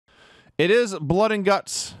It is Blood and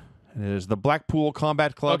Guts. It is the Blackpool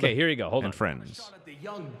Combat Club. Okay, here you go. Hold on. And friends. Shot at the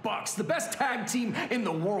Young Bucks, the best tag team in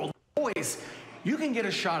the world. Boys, you can get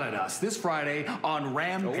a shot at us this Friday on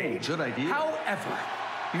Rampage. Oh, good idea. However,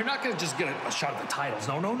 you're not going to just get a shot at the titles.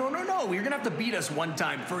 No. You're going to have to beat us one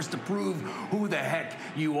time first to prove who the heck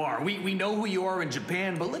you are. We know who you are in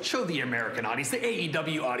Japan, but let's show the American audience, the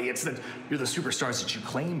AEW audience, that you're the superstars that you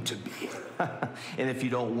claim to be. And if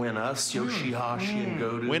you don't win us, Yoshihashi and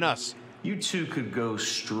Goto, Win us. you two could go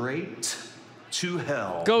straight to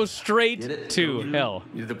hell. Go straight to hell.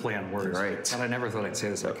 You did the play on words. Right. But I never thought I'd say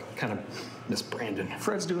this. I kind of miss Brandon.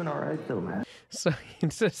 Fred's doing all right, though, man. So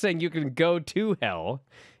instead of saying you can go to hell,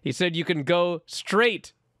 he said you can go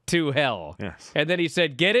straight to hell. Yes. And then he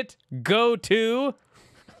said, get it? Go to?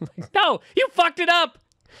 No, you fucked it up.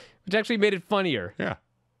 Which actually made it funnier. Yeah.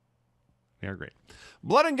 They are great.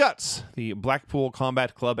 Blood and Guts, the Blackpool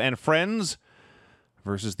Combat Club and friends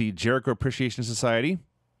versus the Jericho Appreciation Society.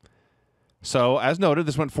 So, as noted,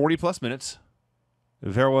 this went 40-plus minutes.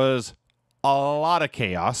 There was a lot of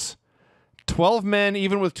chaos. 12 men,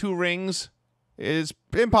 even with 2 rings, is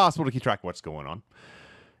impossible to keep track of what's going on.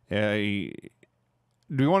 Do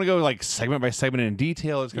we want to go like segment by segment in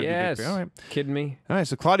detail? It's gonna Yes. be all right. Kidding me? All right,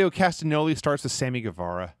 so Claudio Castagnoli starts with Sammy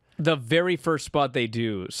Guevara. The very first spot they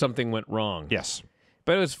do, something went wrong. Yes.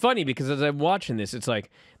 But it was funny because as I'm watching this, it's like,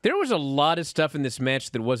 there was a lot of stuff in this match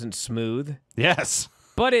that wasn't smooth. Yes.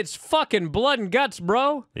 But it's fucking blood and guts,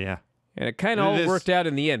 bro. Yeah. And it kind of all worked out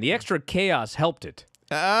in the end. The extra chaos helped it.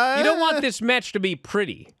 You don't want this match to be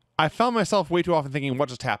pretty. I found myself way too often thinking, what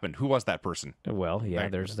just happened? Who was that person? Well, yeah,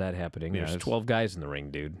 there's that happening. Yeah, There's 12 guys in the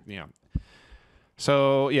ring, dude. Yeah.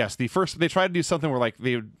 So, yes, they tried to do something where, like,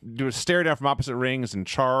 they would do a stare down from opposite rings and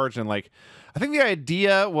charge. And, like, I think the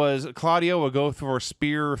idea was Claudio would go through a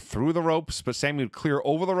spear through the ropes, but Sammy would clear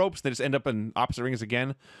over the ropes. They just end up in opposite rings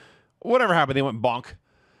again. Whatever happened, they went bonk.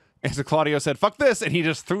 And so Claudio said, fuck this. And he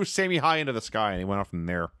just threw Sammy high into the sky, and he went off from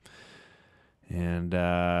there. And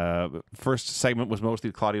first segment was mostly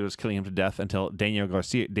Claudio was killing him to death until Daniel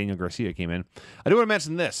Garcia came in. I do want to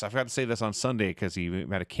mention this. I forgot to say this on Sunday because he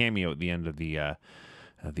had a cameo at the end of the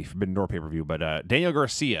Forbidden Door pay-per-view. But Daniel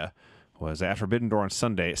Garcia was at Forbidden Door on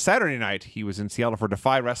Sunday. Saturday night, he was in Seattle for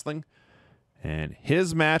Defy Wrestling. And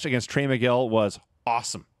his match against Trey Miguel was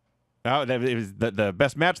awesome. It was the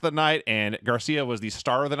best match of the night, and Garcia was the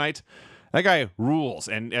star of the night. That guy rules,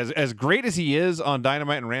 and as great as he is on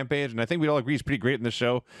Dynamite and Rampage, and I think we all agree he's pretty great in this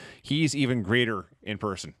show, he's even greater in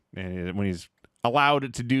person. And when he's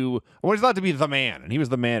allowed to be the man, and he was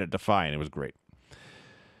the man at Defy, and it was great.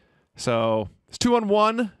 So it's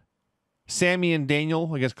 2-on-1, Sammy and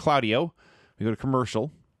Daniel against Claudio. We go to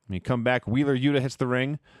commercial. When you come back, Wheeler Yuta hits the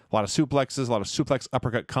ring. A lot of suplexes, a lot of suplex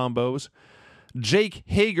uppercut combos. Jake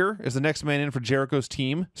Hager is the next man in for Jericho's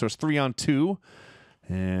team, so it's 3-on-2.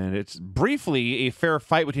 And it's briefly a fair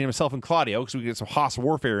fight between himself and Claudio because we get some Haas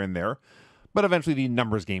warfare in there. But eventually the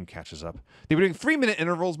numbers game catches up. They were doing 3-minute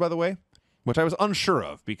intervals, by the way, which I was unsure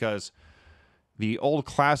of because the old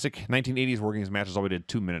classic 1980s Workings matches always did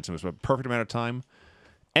 2 minutes. It was a perfect amount of time.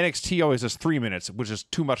 NXT always does 3 minutes, which is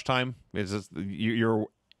too much time. It's just, you're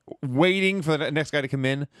waiting for the next guy to come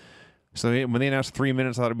in. So when they announced 3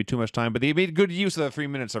 minutes, I thought it'd be too much time. But they made good use of the 3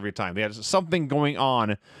 minutes every time. They had something going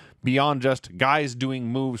on beyond just guys doing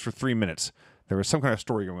moves for 3 minutes. There was some kind of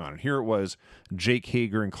story going on. And here it was Jake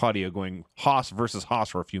Hager and Claudio going Haas versus Haas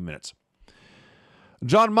for a few minutes.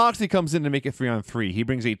 John Moxley comes in to make it 3-on-3. He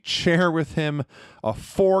brings a chair with him, a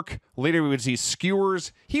fork. Later we would see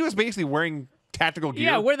skewers. He was basically wearing tactical gear.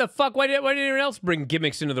 Yeah, where the fuck? Why did anyone else bring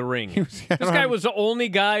gimmicks into the ring? This guy was the only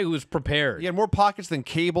guy who was prepared. He had more pockets than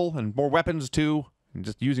Cable and more weapons too, and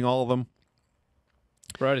just using all of them.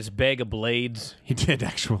 Brought his bag of blades. He did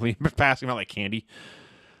actually, passing them out like candy.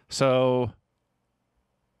 So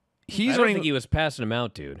I don't think he was passing them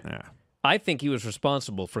out, dude. Yeah. I think he was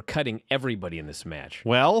responsible for cutting everybody in this match.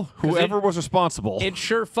 Well, whoever was responsible. It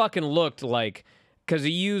sure fucking looked like, because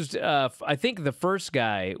he used, I think the first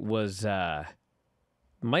guy was,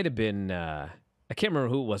 might have been, I can't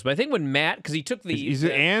remember who it was, but I think when Matt, because he took the... Is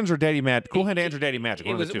it Ange or Daddy Matt? Cool Hand Ange or Daddy Magic?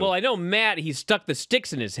 One of the two. Well, I know Matt, he stuck the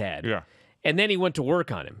sticks in his head. Yeah. And then he went to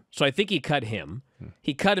work on him. So I think he cut him.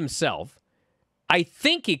 He cut himself. I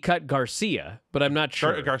think he cut Garcia, but I'm not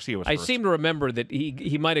sure. Garcia was I first. seem to remember that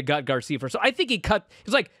he might have got Garcia first. So I think he cut... It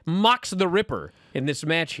was like Mox the Ripper in this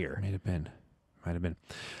match here. Might have been. Might have been.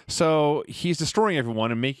 So he's destroying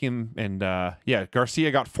everyone and making... And, yeah, Garcia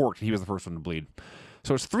got forked. He was the first one to bleed.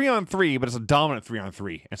 So it's 3-on-3, but it's a dominant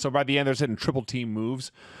 3-on-3. And so by the end, they're hitting triple team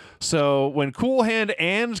moves. So when Cool Hand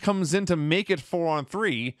Ange comes in to make it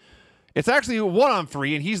 4-on-3, it's actually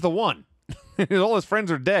 1-on-3, and he's the one. All his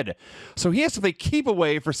friends are dead. So he has to play keep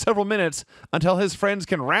away for several minutes until his friends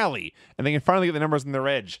can rally and they can finally get the numbers on their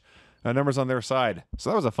edge, numbers on their side. So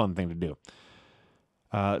that was a fun thing to do.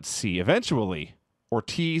 Let's see. Eventually,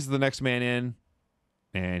 Ortiz is the next man in,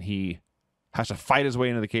 and he has to fight his way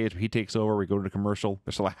into the cage, but he takes over. We go to the commercial.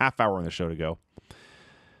 There's still a half hour in the show to go.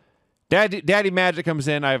 Daddy Magic comes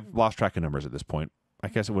in. I've lost track of numbers at this point. I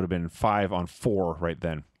guess it would have been 5 on 4 right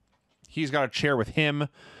then. He's got a chair with him.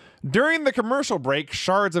 During the commercial break,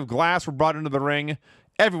 shards of glass were brought into the ring.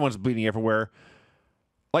 Everyone's bleeding everywhere.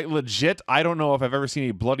 Like, legit, I don't know if I've ever seen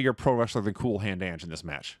a bloodier pro wrestler than Cool Hand Ange in this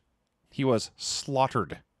match. He was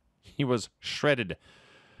slaughtered. He was shredded.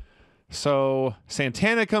 So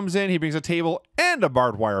Santana comes in. He brings a table and a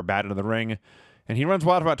barbed wire bat into the ring. And he runs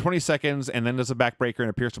wild for about 20 seconds and then does a backbreaker and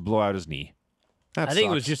appears to blow out his knee. I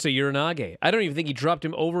think it was just a Uranage. I don't even think he dropped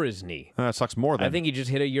him over his knee. That sucks more than. I think he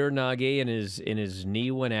just hit a Uranage and his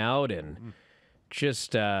knee went out and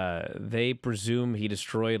just they presume he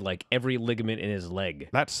destroyed like every ligament in his leg.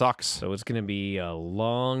 That sucks. So it's going to be a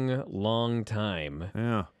long, long time.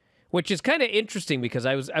 Yeah. Which is kind of interesting because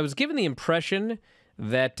I was given the impression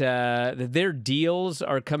that their deals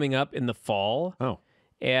are coming up in the fall. Oh.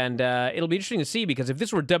 And it'll be interesting to see because if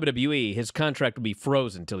this were WWE, his contract would be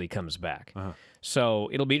frozen until he comes back. So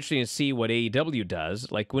it'll be interesting to see what AEW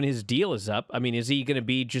does. Like when his deal is up, I mean, is he going to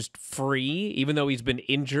be just free even though he's been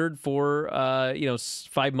injured for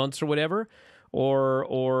 5 months or whatever,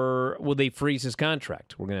 or will they freeze his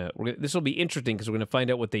contract? This will be interesting because we're gonna find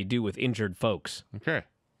out what they do with injured folks. Okay.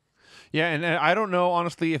 Yeah, and I don't know,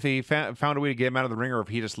 honestly, if he found a way to get him out of the ring or if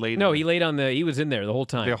he just laid... No, he laid on he was in there the whole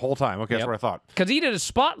time. The whole time. Okay, That's what I thought. Because he did a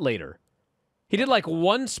spot later. He did like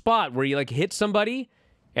one spot where he like hit somebody,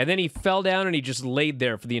 and then he fell down and he just laid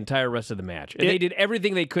there for the entire rest of the match. And they did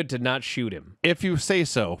everything they could to not shoot him. If you say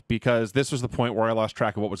so, because this was the point where I lost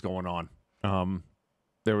track of what was going on.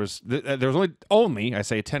 There was only, I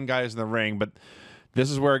say, 10 guys in the ring, but... This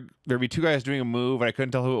is where there'd be 2 guys doing a move, and I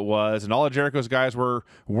couldn't tell who it was. And all of Jericho's guys were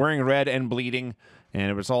wearing red and bleeding, and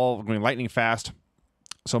it was all going lightning fast.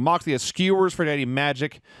 So Moxley has skewers for Daddy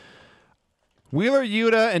Magic. Wheeler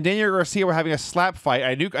Yuta and Daniel Garcia were having a slap fight.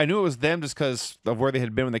 I knew it was them just because of where they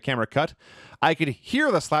had been when the camera cut. I could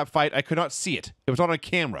hear the slap fight. I could not see it. It was not on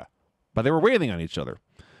camera, but they were wailing on each other.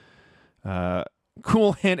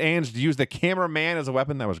 Cool Hand Ange used the cameraman as a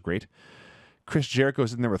weapon. That was great. Chris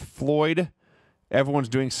Jericho's in there with Floyd. Everyone's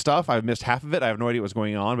doing stuff. I've missed half of it. I have no idea what's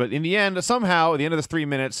going on. But in the end, somehow, at the end of this 3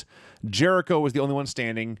 minutes, Jericho was the only one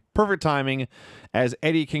standing. Perfect timing as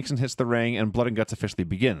Eddie Kingston hits the ring and Blood and Guts officially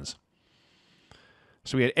begins.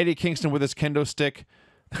 So we had Eddie Kingston with his kendo stick.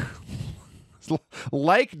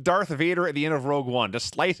 Like Darth Vader at the end of Rogue One,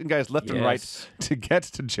 just slicing guys left and right to get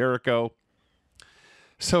to Jericho.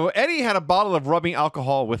 So Eddie had a bottle of rubbing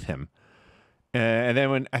alcohol with him. And then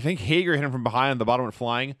when I think Hager hit him from behind, the bottle went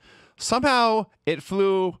flying. Somehow it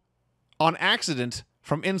flew on accident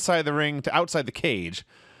from inside the ring to outside the cage,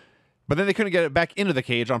 but then they couldn't get it back into the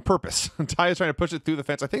cage on purpose. Ty is trying to push it through the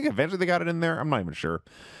fence. I think eventually they got it in there. I'm not even sure.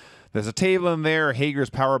 There's a table in there. Hager's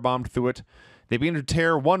powerbombed through it. They begin to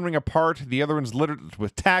tear one ring apart. The other one's littered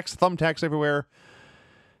with tacks, thumbtacks everywhere.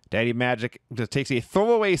 Daddy Magic just takes a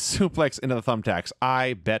throwaway suplex into the thumbtacks.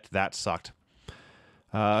 I bet that sucked.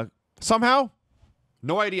 Somehow,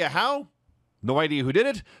 no idea how. No idea who did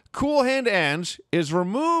it. Cool Hand Ange is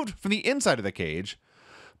removed from the inside of the cage,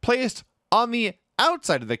 placed on the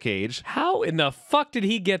outside of the cage. How in the fuck did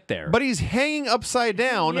he get there? But he's hanging upside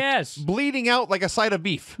down, bleeding out like a side of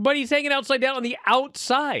beef. But he's hanging upside down on the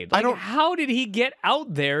outside. How did he get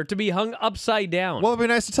out there to be hung upside down? Well, it'd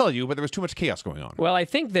be nice to tell you, but there was too much chaos going on. Well, I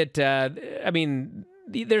think that,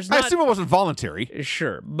 there's not... I assume it wasn't voluntary.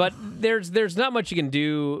 Sure, but there's not much you can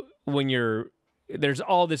do when there's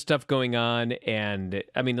all this stuff going on, and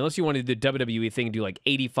I mean, unless you want to do the WWE thing, do like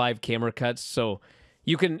 85 camera cuts, so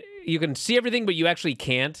you can see everything, but you actually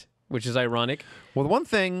can't, which is ironic. Well, the one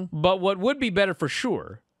thing... But what would be better for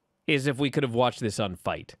sure is if we could have watched this on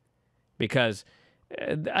Fight, because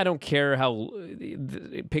I don't care how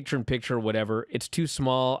picture-in-picture or whatever, it's too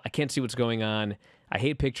small, I can't see what's going on. I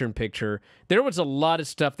hate picture-in-picture. There was a lot of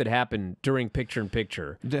stuff that happened during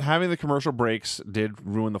picture-in-picture. Having the commercial breaks did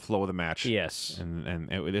ruin the flow of the match. Yes. And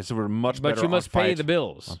it's much better. But you must pay the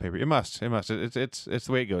bills. On pay-per-view. It must. It's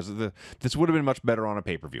the way it goes. This would have been much better on a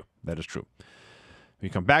pay-per-view. That is true. When you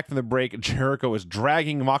come back from the break, Jericho is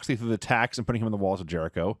dragging Moxley through the tacks and putting him on the walls of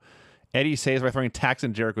Jericho. Eddie saves by throwing tacks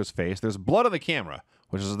in Jericho's face. There's blood on the camera,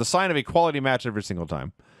 which is the sign of a quality match every single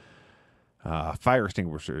time. Fire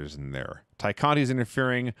extinguishers in there. Ty Conti's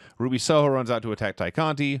interfering. Ruby Soho runs out to attack Ty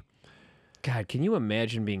Conti. God, can you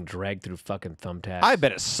imagine being dragged through fucking thumbtacks? I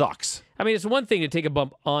bet it sucks. I mean, it's one thing to take a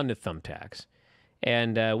bump on the thumbtacks.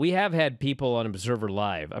 And we have had people on Observer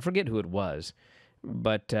Live. I forget who it was.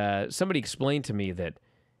 But somebody explained to me that,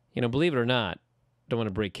 believe it or not, don't want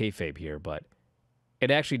to break kayfabe here, but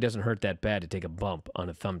it actually doesn't hurt that bad to take a bump on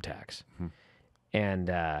the thumbtacks. Mm-hmm.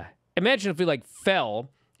 And imagine if we, fell.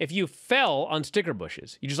 If you fell on sticker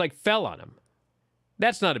bushes, you just, fell on them.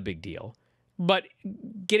 That's not a big deal. But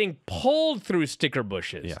getting pulled through sticker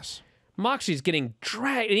bushes. Yes. Moxie's getting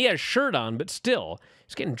dragged, and he had a shirt on, but still,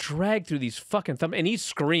 he's getting dragged through these fucking and he's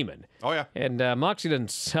screaming. Oh, yeah. And Moxie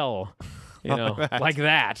doesn't sell, like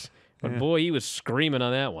that. But boy, he was screaming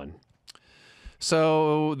on that one.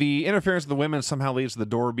 So the interference of the women somehow leads to the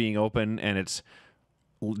door being open, and it's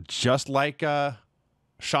just like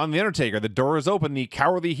Shawn the Undertaker. The door is open, the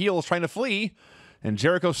cowardly heel is trying to flee, and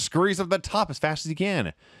Jericho scurries up the top as fast as he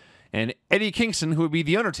can. And Eddie Kingston, who would be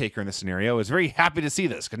the Undertaker in this scenario, is very happy to see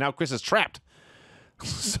this, because now Chris is trapped.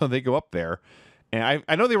 So they go up there. And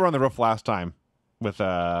I know they were on the roof last time with, it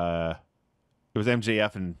was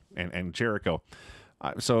MJF and Jericho.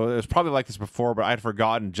 So it was probably like this before, but I had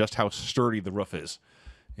forgotten just how sturdy the roof is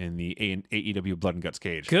in the AEW Blood and Guts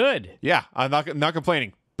cage. Good. Yeah, I'm not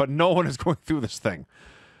complaining, but no one is going through this thing.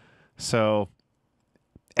 So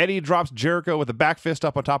Eddie drops Jericho with a back fist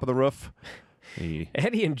up on top of the roof.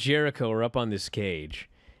 Eddie and Jericho are up on this cage,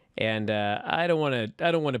 and I don't want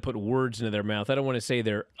to put words into their mouth. I don't want to say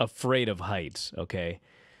they're afraid of heights, okay?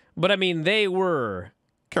 But I mean, they were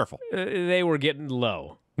careful. They were getting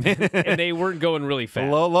low, and they weren't going really fast.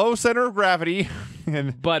 Low center of gravity.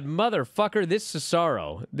 But motherfucker, this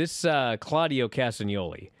Cesaro, this Claudio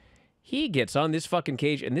Castagnoli, he gets on this fucking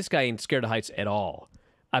cage, and this guy ain't scared of heights at all.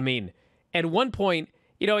 I mean, at one point,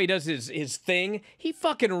 he does his thing. He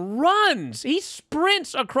fucking runs. He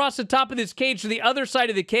sprints across the top of this cage to the other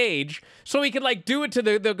side of the cage so he can, do it to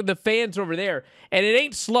the fans over there. And it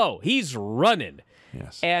ain't slow. He's running.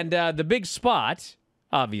 Yes. And the big spot,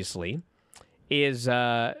 obviously, is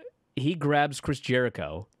he grabs Chris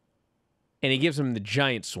Jericho and he gives him the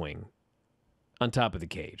giant swing on top of the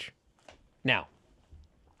cage. Now,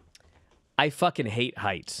 I fucking hate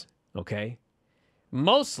heights, okay?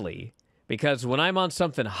 Mostly because when I'm on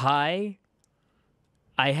something high,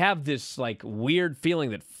 I have this, weird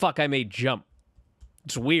feeling that, I may jump.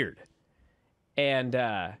 It's weird. And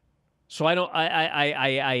so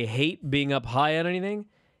I hate being up high on anything,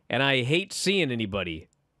 and I hate seeing anybody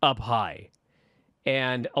up high.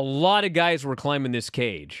 And a lot of guys were climbing this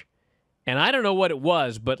cage. And I don't know what it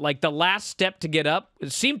was, but, the last step to get up,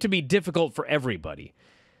 it seemed to be difficult for everybody.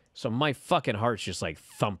 So my fucking heart's just,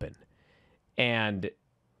 thumping. And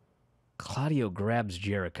Claudio grabs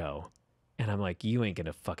Jericho, and I'm like, you ain't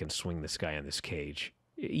gonna fucking swing this guy on this cage.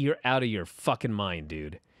 You're out of your fucking mind,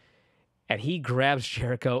 dude. And he grabs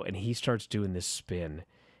Jericho, and he starts doing this spin.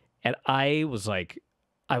 And I was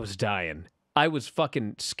dying. I was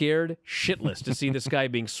fucking scared shitless to see this guy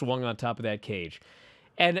being swung on top of that cage.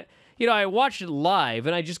 And, I watched it live,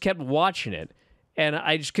 and I just kept watching it, and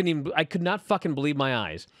I just I could not fucking believe my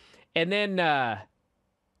eyes. And then, a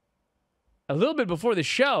little bit before the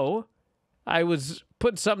show, I was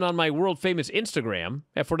putting something on my world-famous Instagram,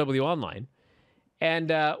 F4W Online, and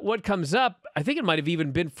what comes up, I think it might have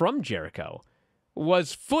even been from Jericho,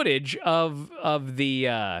 was footage of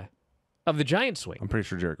the giant swing. I'm pretty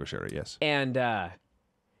sure Jericho shared it, yes. And,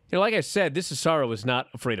 like I said, this Cesaro was not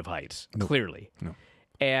afraid of heights, clearly. No.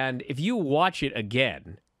 And if you watch it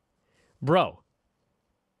again, bro,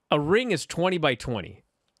 a ring is 20 by 20,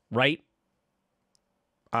 right?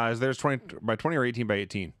 Is theirs 20 by 20 or 18 by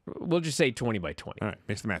 18? We'll just say 20 by 20. All right,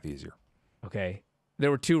 makes the math easier. Okay.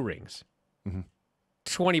 There were 2 rings. Mm-hmm.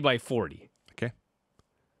 20 by 40. Okay.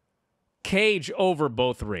 Cage over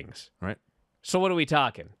both rings. Right. So what are we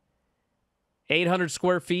talking? 800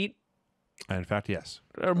 square feet? In fact, yes.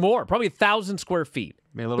 Or more. Probably 1,000 square feet.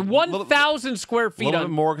 1,000 square feet. A little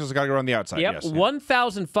bit more because it's got to go around the outside. Yep, yes.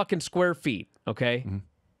 1,000 fucking square feet. Okay. Mm-hmm.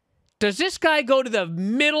 Does this guy go to the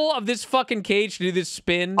middle of this fucking cage to do this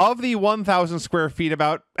spin? Of the 1,000 square feet,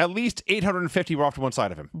 about at least 850 were off to one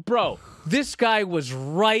side of him. Bro, this guy was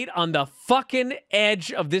right on the fucking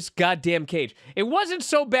edge of this goddamn cage. It wasn't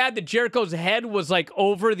so bad that Jericho's head was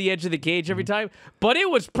over the edge of the cage every time, but it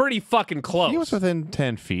was pretty fucking close. He was within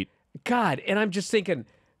 10 feet. God, and I'm just thinking,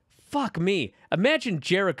 fuck me. Imagine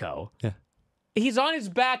Jericho. Yeah. He's on his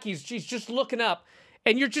back. He's just looking up.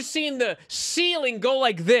 And you're just seeing the ceiling go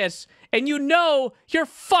like this, and you're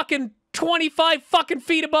fucking 25 fucking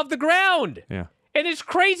feet above the ground. Yeah. And this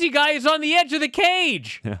crazy guy is on the edge of the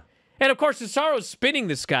cage. Yeah. And of course, Cesaro's spinning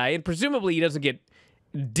this guy, and presumably he doesn't get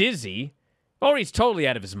dizzy. Or he's totally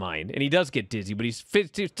out of his mind, and he does get dizzy, but he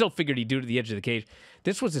still figured he'd do it to the edge of the cage.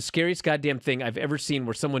 This was the scariest goddamn thing I've ever seen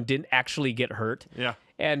where someone didn't actually get hurt. Yeah.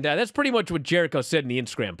 And that's pretty much what Jericho said in the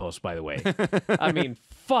Instagram post, by the way. I mean,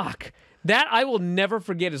 fuck. That I will never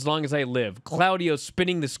forget as long as I live. Claudio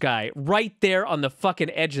spinning this guy right there on the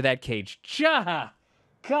fucking edge of that cage. God,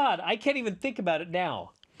 I can't even think about it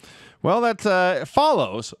now. Well, that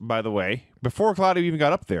follows, by the way. Before Claudio even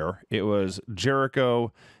got up there, it was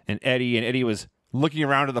Jericho and Eddie was looking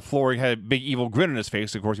around at the floor. He had a big evil grin on his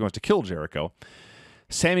face. Of course, he wants to kill Jericho.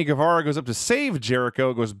 Sammy Guevara goes up to save Jericho.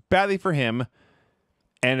 It goes badly for him.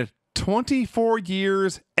 And 24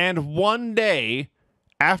 years and 1 day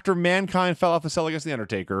after Mankind fell off the cell against The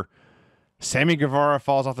Undertaker, Sammy Guevara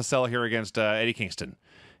falls off the cell here against Eddie Kingston.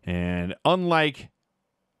 And unlike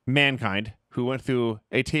Mankind, who went through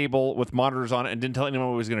a table with monitors on it and didn't tell anyone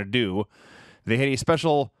what he was going to do, they had a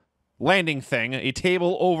special landing thing, a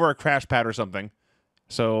table over a crash pad or something.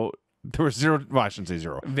 So there was zero. Well, I shouldn't say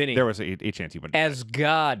zero. Vinny, there was a chance he would. As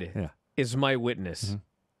God is my witness,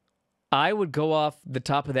 I would go off the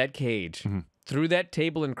top of that cage through that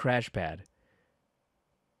table and crash pad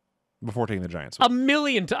before taking the Giants. A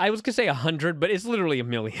million I was going to say 100, but it's literally a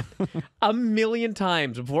million. A million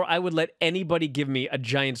times before I would let anybody give me a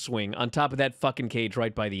giant swing on top of that fucking cage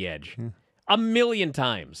right by the edge. A million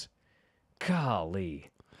times. Golly.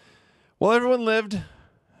 Well, everyone lived,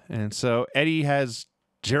 and so Eddie has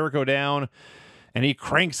Jericho down, and he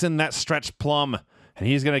cranks in that stretch plum, and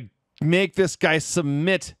he's going to make this guy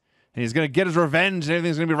submit, and he's going to get his revenge, and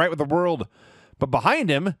everything's going to be right with the world. But behind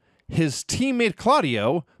him, his teammate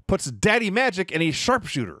Claudio puts Daddy Magic in a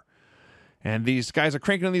sharpshooter. And these guys are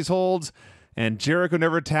cranking on these holds, and Jericho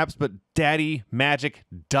never taps, but Daddy Magic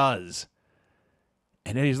does.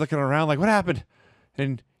 And Eddie's looking around like, what happened?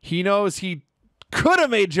 And he knows he could have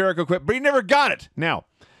made Jericho quit, but he never got it. Now,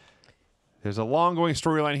 there's a long-going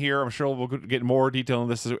storyline here. I'm sure we'll get more detail on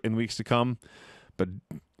this in weeks to come. But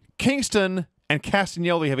Kingston and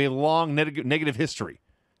Castagnoli have a long negative history.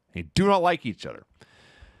 They do not like each other.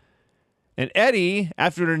 And Eddie,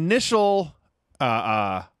 after an initial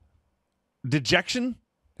dejection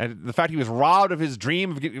at the fact he was robbed of his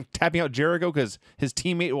dream of tapping out Jericho because his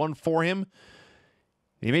teammate won for him,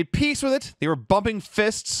 he made peace with it. They were bumping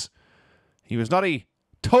fists. He was not a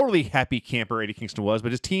totally happy camper, Eddie Kingston was,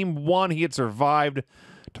 but his team won. He had survived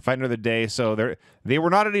to fight another day. So they were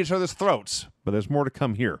not at each other's throats, but there's more to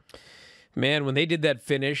come here. Man, when they did that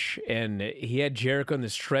finish and he had Jericho in the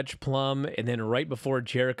stretch plum, and then right before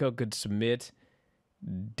Jericho could submit,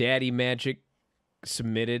 Daddy Magic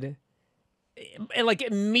submitted. And like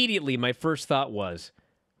immediately my first thought was,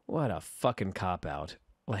 what a fucking cop-out.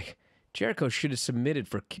 Like, Jericho should have submitted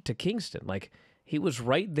to Kingston. Like, he was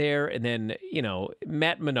right there, and then, you know,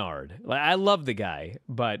 Matt Menard. Like, I love the guy,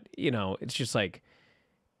 but, you know, it's just like...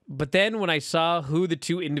 But then when I saw who the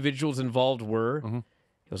two individuals involved were, it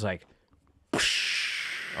was like...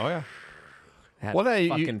 Oh, yeah. That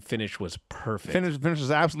fucking finish was perfect. Finish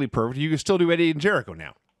is absolutely perfect. You can still do Eddie and Jericho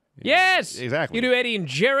now. Yes! Exactly. You do Eddie and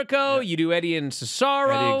Jericho, you do Eddie and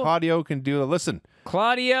Cesaro. Eddie and Claudio can do listen.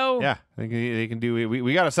 Claudio. Yeah, they can do...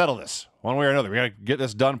 We got to settle this. One way or another. We got to get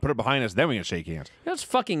this done, put it behind us, then we can shake hands. You know what's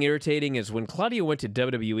fucking irritating is when Claudio went to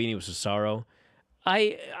WWE and he was Cesaro,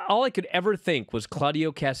 all I could ever think was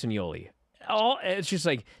Claudio Castagnoli. It's just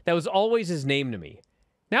like, that was always his name to me.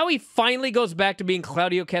 Now he finally goes back to being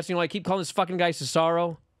Claudio Castagnoli. I keep calling this fucking guy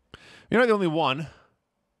Cesaro. You're not the only one.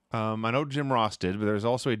 I know Jim Ross did, but there's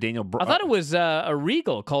also a Daniel Bryan. I thought it was a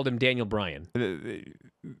Regal called him Daniel Bryan.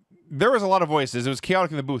 There was a lot of voices. It was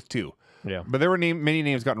chaotic in the booth, too. Yeah. But there were many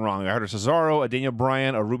names gotten wrong. I heard a Cesaro, a Daniel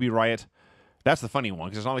Bryan, a Ruby Riott. That's the funny one,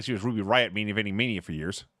 because it's not like she was Ruby Riott main-eventing Mania for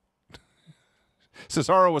years.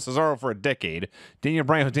 Cesaro was Cesaro for a decade. Daniel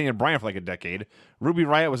Bryan was Daniel Bryan for like a decade. Ruby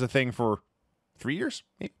Riott was a thing for 3 years,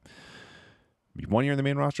 maybe 1 year in the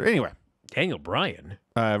main roster. Anyway, Daniel Bryan.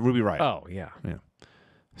 Ruby Riott. Oh yeah.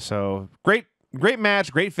 So great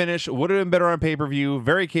match, great finish. Would have been better on pay-per-view.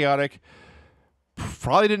 Very chaotic.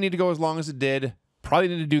 Probably didn't need to go as long as it did. Probably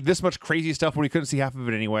didn't do this much crazy stuff when we couldn't see half of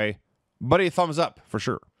it anyway. But a thumbs up for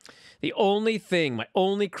sure. The only thing, my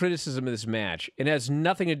only criticism of this match, it has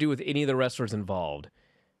nothing to do with any of the wrestlers involved,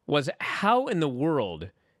 was how in the world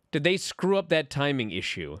did they screw up that timing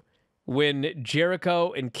issue when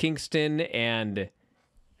Jericho and Kingston and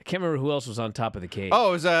I can't remember who else was on top of the cage. Oh,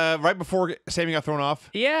 it was right before Sammy got thrown off?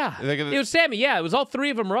 Yeah. It was Sammy. Yeah, it was all three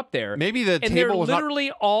of them were up there. Maybe the and table was they're literally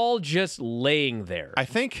all just laying there. I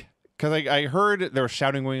think, because I heard there was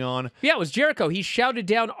shouting going on. Yeah, it was Jericho. He shouted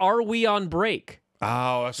down, "Are we on break?"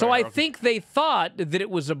 Oh, that's So right. I think they thought that it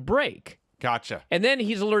was a break. Gotcha. And then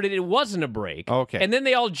he's alerted it wasn't a break. Okay. And then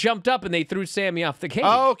they all jumped up and they threw Sammy off the cage.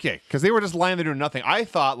 Oh, okay. Because they were just lying there doing nothing. I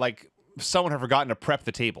thought like someone had forgotten to prep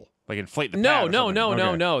the table, like inflate the pad or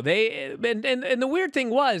something. No. They and the weird thing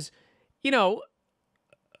was, you know,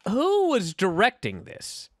 who was directing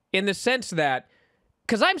this in the sense that,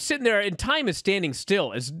 because I'm sitting there and time is standing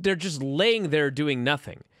still as they're just laying there doing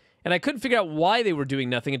nothing. And I couldn't figure out why they were doing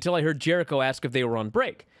nothing until I heard Jericho ask if they were on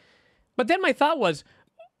break. But then my thought was,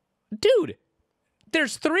 dude,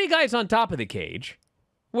 there's 3 guys on top of the cage,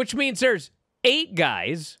 which means there's 8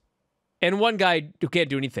 guys and 1 guy who can't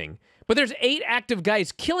do anything. But there's 8 active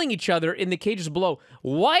guys killing each other in the cages below.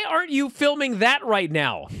 Why aren't you filming that right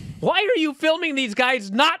now? Why are you filming these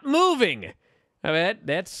guys not moving? I mean,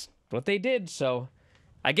 that's what they did, so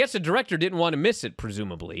I guess the director didn't want to miss it,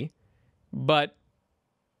 presumably. But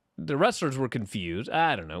the wrestlers were confused.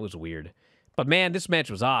 I don't know, it was weird. But man, this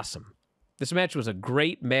match was awesome. This match was a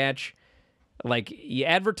great match. Like, you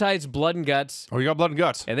advertised blood and guts. Oh, you got blood and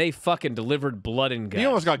guts. And they fucking delivered blood and guts. He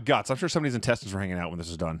almost got guts. I'm sure somebody's intestines were hanging out when this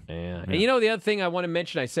is done. Yeah. And you know the other thing I want to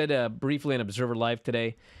mention, I said briefly on Observer Live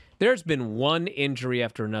today, there's been one injury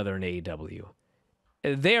after another in AEW.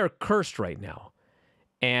 They are cursed right now.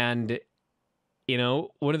 And, you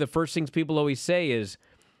know, one of the first things people always say is,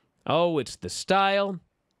 oh, it's the style.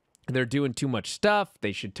 They're doing too much stuff.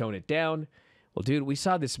 They should tone it down. Well, dude, we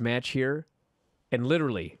saw this match here, and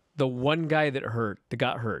literally, the one guy that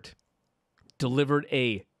got hurt, delivered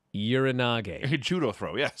a Uranage. A judo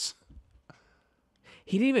throw, yes.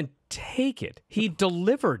 He didn't even take it. He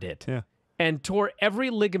delivered it. Yeah. And tore every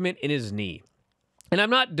ligament in his knee. And I'm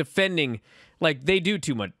not defending, like, they do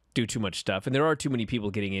too much stuff, and there are too many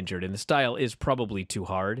people getting injured, and the style is probably too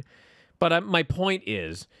hard. But my point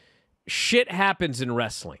is, shit happens in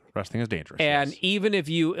wrestling. Wrestling is dangerous. And yes. even if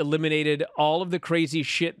you eliminated all of the crazy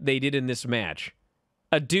shit they did in this match,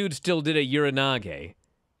 a dude still did a Uranage,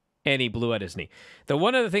 and he blew out his knee. The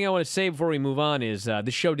one other thing I want to say before we move on is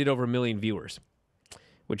this show did over 1 million viewers,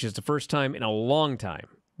 which is the first time in a long time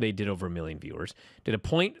they did over 1 million viewers. Did a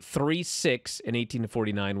 .36 in 18 to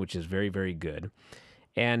 49, which is very, very good.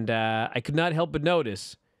 And I could not help but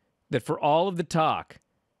notice that for all of the talk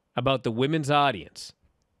about the women's audience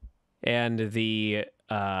and the,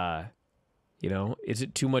 you know, is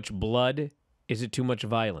it too much blood? Is it too much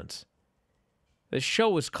violence? The show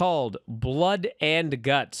was called Blood and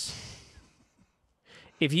Guts.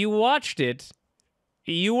 If you watched it,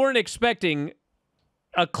 you weren't expecting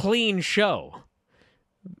a clean show.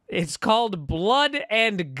 It's called Blood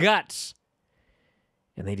and Guts.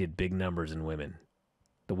 And they did big numbers in women.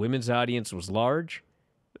 The women's audience was large.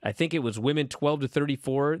 I think it was women 12 to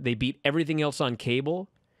 34. They beat everything else on cable.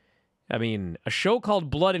 I mean, a show called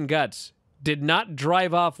Blood and Guts did not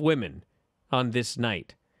drive off women on this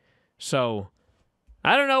night. So,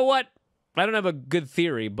 I don't know what. I don't have a good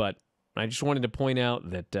theory, but I just wanted to point out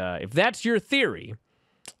that if that's your theory,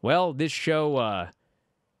 well, this show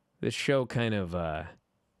kind of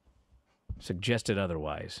suggested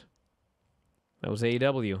otherwise. That was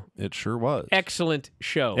AEW. It sure was. Excellent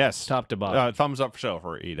show. Yes. Top to bottom. Thumbs up for show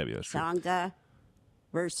for AEW. That's true. Sangha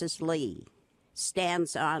versus Lee.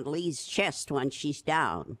 Stands on Lee's chest when she's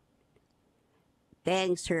down.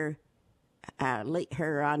 Bangs her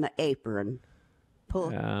on the apron.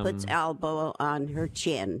 Puts elbow on her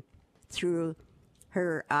chin. Threw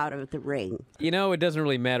her out of the ring. You know, it doesn't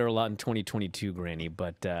really matter a lot in 2022, Granny,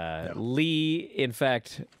 but Lee, in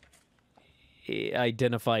fact,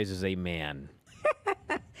 identifies as a man.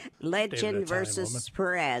 Legend versus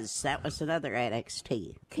Perez. That was another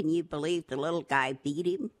NXT. Can you believe the little guy beat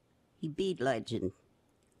him? He beat Legend.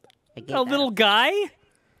 A little guy?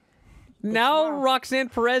 Now Roxanne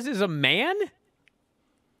Perez is a man?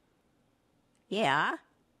 Yeah.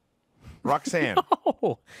 Roxanne.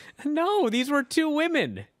 Oh, no, these were 2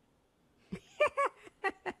 women.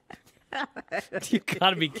 You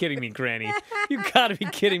gotta be kidding me, Granny. You gotta be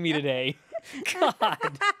kidding me today.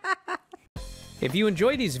 God. If you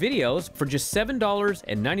enjoy these videos, for just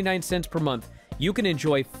 $7.99 per month, you can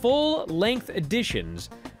enjoy full-length editions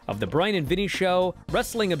of The Bryan and Vinny Show,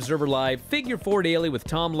 Wrestling Observer Live, Figure 4 Daily with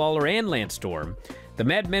Tom Lawler and Lance Storm, the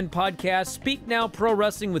Mad Men Podcast, Speak Now Pro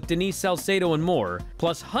Wrestling with Denise Salcedo, and more,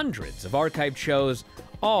 plus hundreds of archived shows,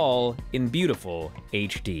 all in beautiful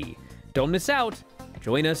HD. Don't miss out.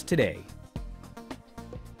 Join us today.